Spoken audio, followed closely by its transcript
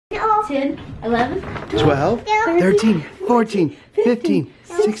10, 11, 12, 13, 14, 15,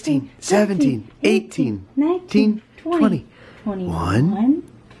 16, 17, 18, 19, 20,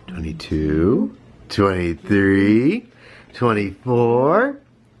 21, 22, 23, 24,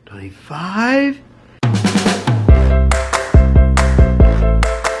 25.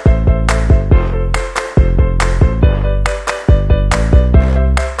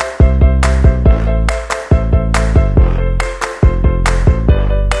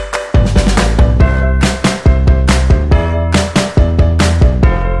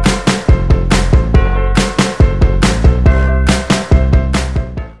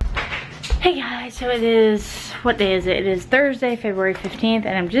 So it is, what day is it? It is Thursday, February 15th,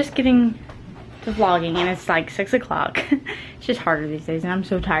 and I'm just getting to vlogging, and it's like 6 o'clock. It's just harder these days, and I'm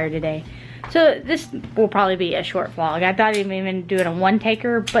so tired today. So this will probably be a short vlog. I thought I'd even do it on one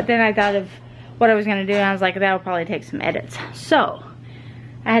taker, but then I thought of what I was going to do, and I was like, that'll probably take some edits. So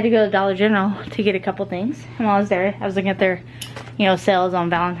I had to go to Dollar General to get a couple things, and while I was there, I was looking at their, you know, sales on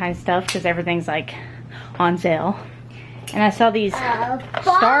Valentine's stuff, because everything's like on sale. And I saw these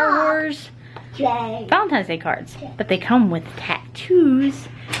Star Wars Valentine's Day cards, but they come with tattoos,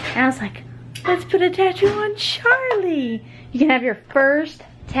 and I was like, let's put a tattoo on Charlie. You can have your first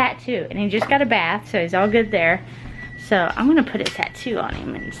tattoo, and he just got a bath, so he's all good there. So I'm gonna put a tattoo on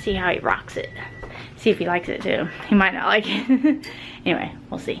him and see how he rocks it, see if he likes it too. He might not like it. Anyway,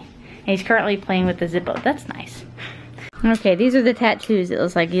 we'll see. And he's currently playing with the Zippo. That's nice. Okay, these are the tattoos. It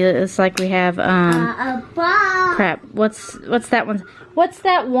looks like we have crap, what's that one? What's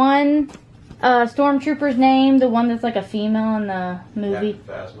that one stormtrooper's name? The one that's like a female in the movie?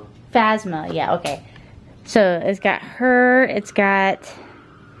 Yeah, Phasma. Phasma, yeah, okay. So it's got her, it's like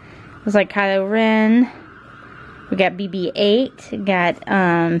Kylo Ren. We got BB-8, we got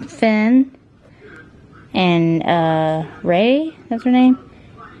Finn and Rey, that's her name.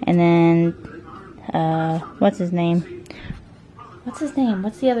 And then what's his name? What's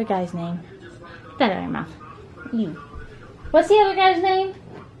the other guy's name? Get that out of your mouth. You. What's the other guy's name?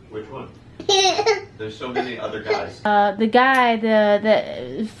 Which one? There's so many other guys. The guy,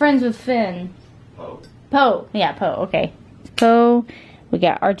 the friends with Finn. Poe. Poe. Yeah, Poe. Okay. Poe. We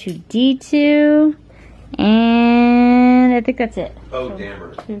got R2-D2. And I think that's it. Poe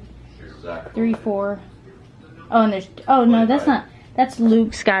Dameron. 2, 3, 4. Oh, and there's, oh no, that's not, that's Luke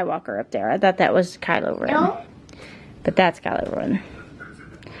Skywalker up there. I thought that was Kylo Ren. No. But that's Kylo Ren.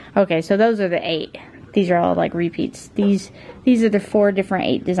 Okay, so those are the 8. These are all like repeats. These are the 4 different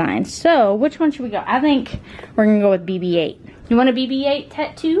 8 designs. So which one should we go? I think we're gonna go with BB-8. You want a BB-8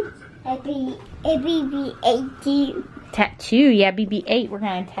 tattoo? A BB-8 too. Tattoo, yeah, BB-8. We're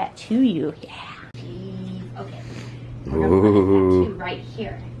gonna tattoo you. Yeah. Okay. We're gonna put a tattoo right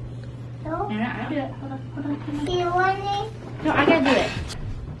here. No? No, I'll do it. Hold on. Do you want it? No, I gotta do it.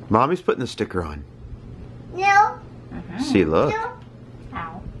 Mommy's putting the sticker on. No. See, look. No.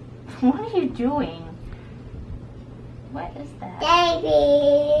 Ow. What are you doing? What is that?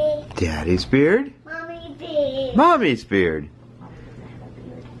 Daddy. Daddy's beard. Mommy beard. Mommy's beard.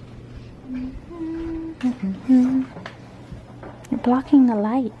 You're blocking the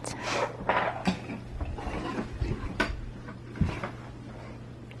light.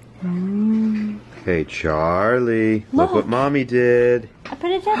 Hey, Charlie. Look what Mommy did. I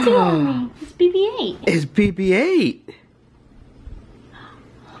put a tattoo on me. It's BB-8. It's BB-8.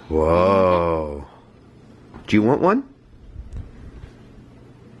 Whoa. Do you want one?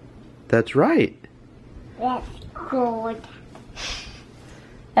 That's right. That's good.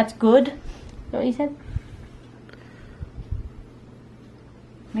 That's good? Is that what you said?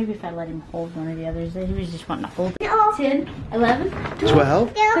 Maybe if I let him hold one of the others. He was just wanting to hold it. No. 10, 11,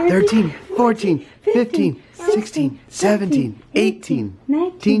 12, 13, 14, 15, 16, 17, 18,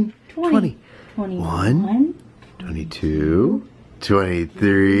 19, 20, 21, 22,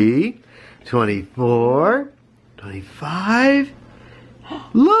 23, 24, 25.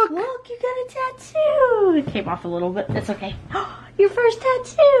 Look! Look, you got a tattoo! It came off a little bit. That's okay. Your first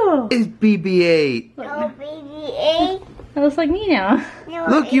tattoo! It's BB-8. No BB-8. It looks like me now. No,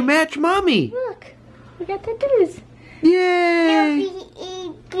 Look, you match Mommy. Look, we got tattoos. Yay!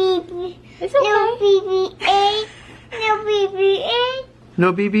 No BB-8. It's okay. No BB-8. No BB-8.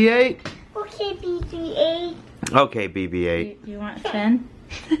 No BB-8? Okay, BB-8. Okay, BB-8. Do you want Finn?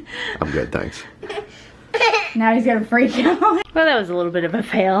 I'm good, thanks. Now he's gonna freak out. Well, that was a little bit of a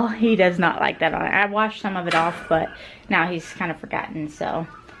fail. He does not like that on it. I washed some of it off, but now he's kind of forgotten, so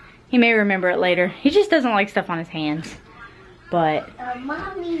he may remember it later. He just doesn't like stuff on his hands. But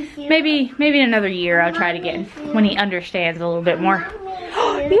maybe in another year I'll try to get when he understands a little bit more.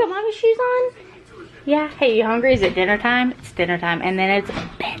 You got mommy's shoes on? Yeah. Hey, you hungry? Is it dinner time? It's dinner time, and then it's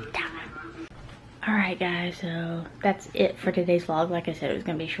bedtime. Alright guys, so that's it for today's vlog. Like I said, it was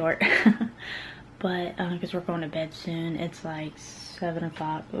gonna be short. But because we're going to bed soon. It's like 7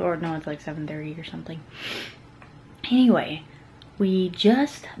 o'clock, or no, it's like 7:30 or something. Anyway, we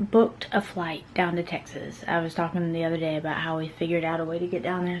just booked a flight down to Texas. I was talking the other day about how we figured out a way to get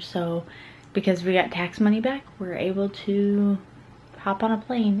down there. So because we got tax money back, we're able to hop on a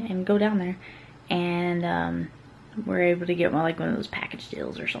plane and go down there. And we're able to get like one of those package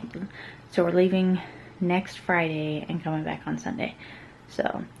deals or something. So we're leaving next Friday and coming back on Sunday.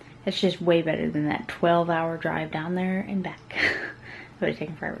 So it's just way better than that 12-hour drive down there and back. It would have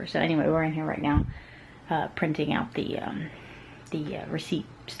taken forever. So anyway, we're in here right now printing out the receipt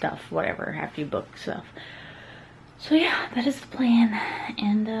stuff, whatever, after you book stuff. So yeah, that is the plan.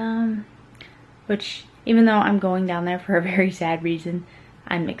 And which, even though I'm going down there for a very sad reason,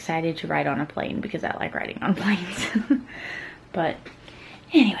 I'm excited to ride on a plane because I like riding on planes. But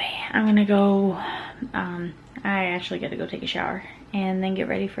anyway, I'm gonna go, I actually gotta go take a shower and then get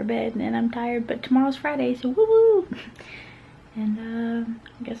ready for bed, and I'm tired, but tomorrow's Friday, so woo-woo! And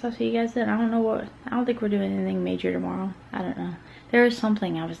I guess I'll see you guys then. I don't think we're doing anything major tomorrow. I don't know. There is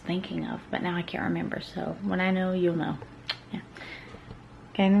something I was thinking of, but now I can't remember, so when I know, you'll know. Yeah.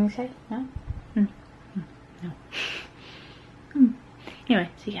 Okay, anything to say? No? No. Anyway,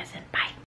 see you guys then. Bye.